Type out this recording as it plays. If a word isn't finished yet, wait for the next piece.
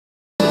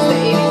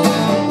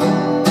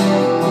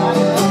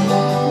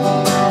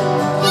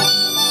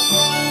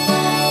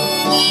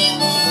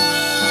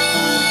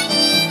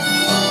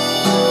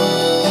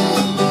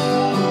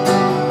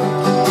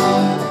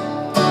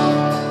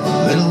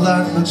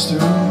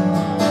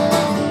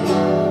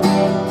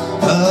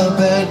her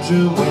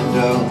bedroom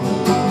window,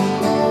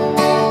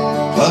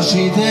 while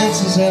she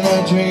dances in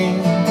her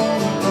dream.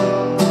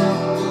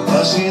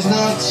 But she's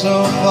not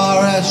so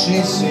far as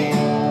she seems.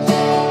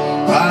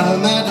 By the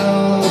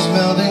meadows,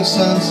 melting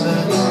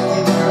sunsets,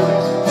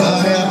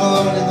 her hair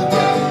blowing in the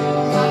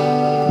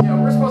breeze. You know,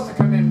 we're supposed to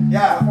come in.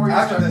 Yeah, before you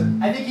after start.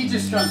 the... I think he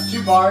just strums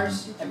 2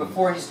 bars, and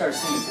before he starts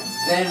singing,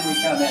 then we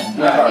come in.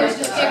 Yeah, Right.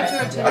 just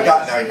give it to I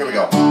got it now, here we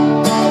go.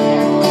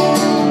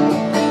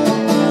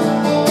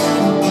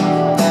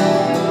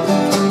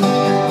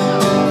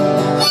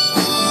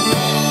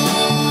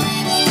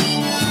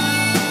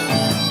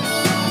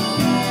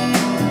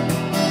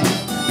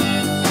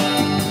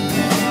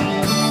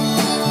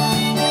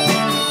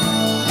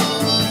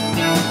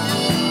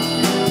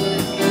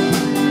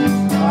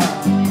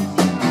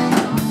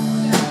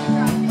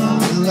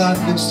 Light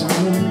next to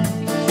her,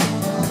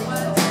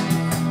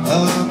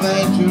 her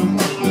bedroom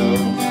window,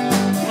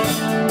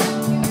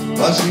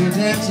 while she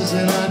dances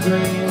in her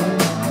dream.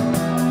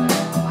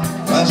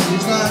 But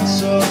she's not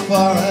so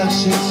far as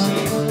she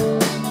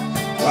seems.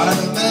 By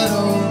the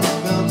meadow,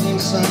 melting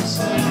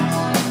sunset,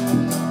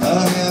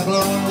 her hair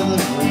blowing in the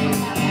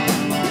breeze.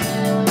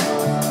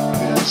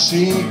 And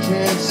she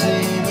can't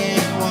see me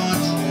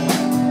watching,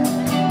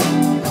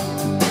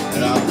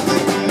 and I'm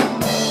thinking,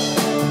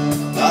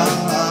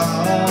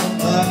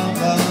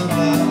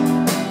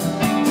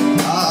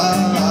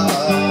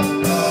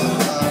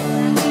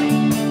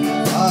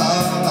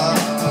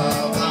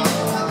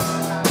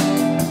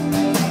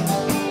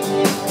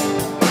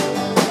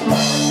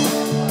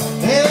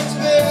 it's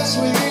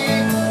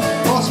bittersweet,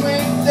 more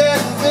sweet than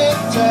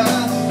bitter,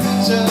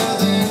 bitter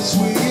than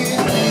sweet.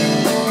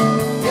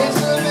 It's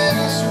a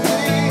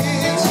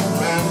bittersweet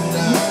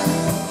surrender.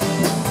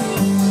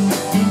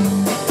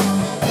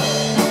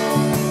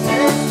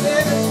 It's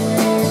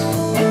bittersweet,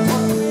 more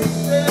sweet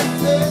than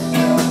bitter,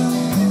 bitter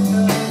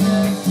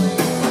than sweet.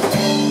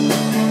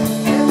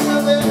 It's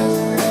a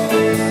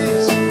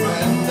bittersweet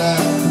surrender.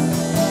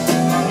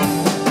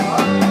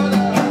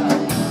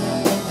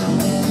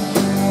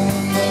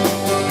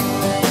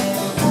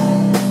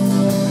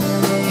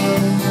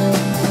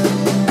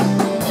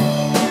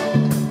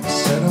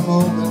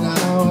 Moment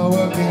now, I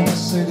work in the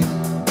city,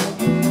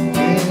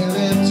 we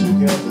live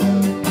together,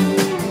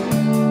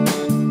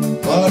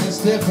 but it's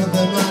different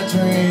than my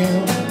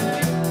dream.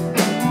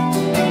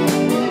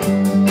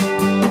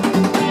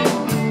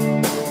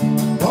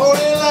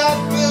 Holy light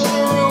fills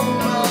the room,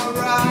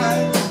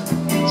 alright.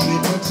 She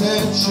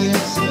pretends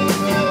she's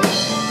sleeping.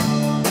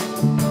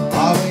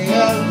 Are we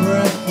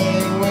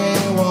everything we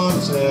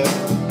wanted?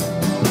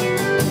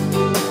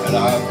 And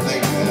I'm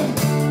thinking,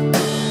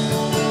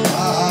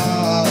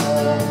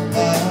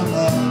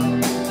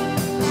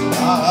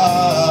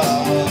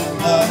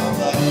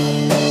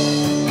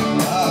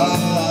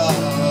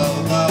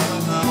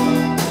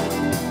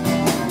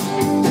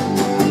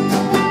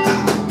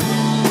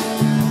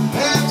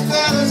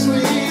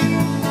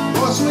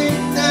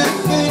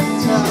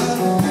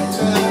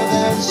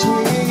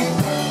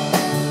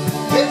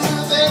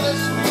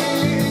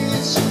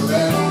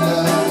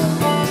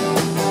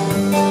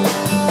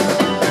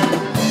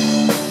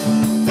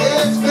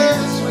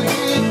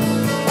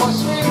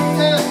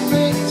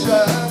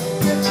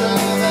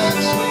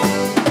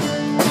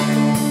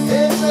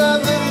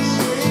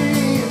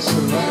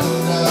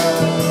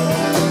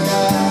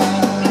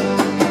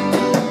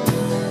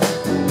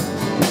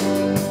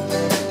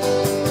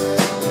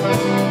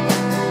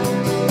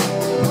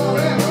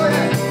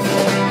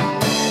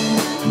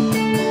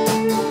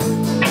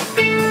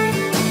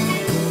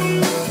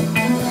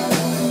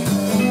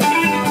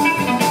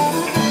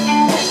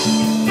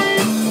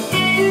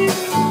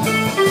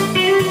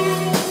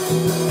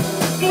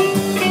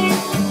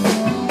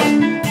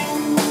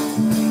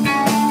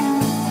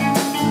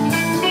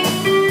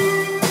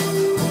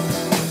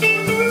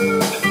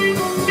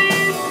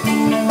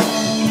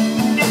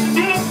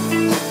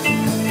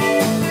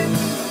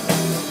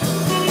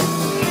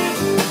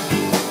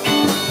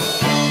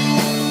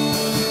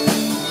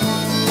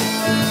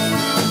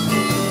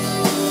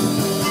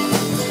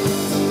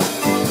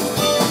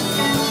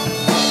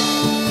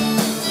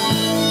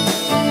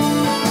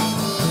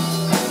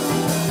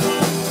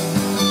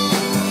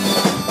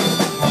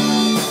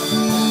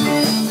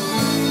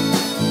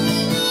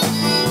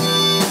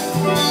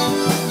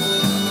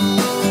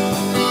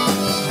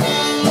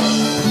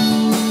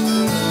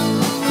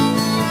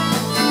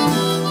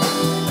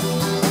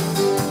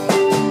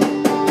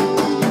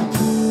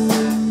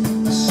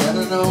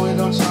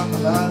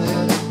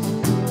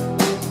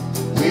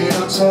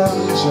 tell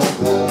each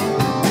other.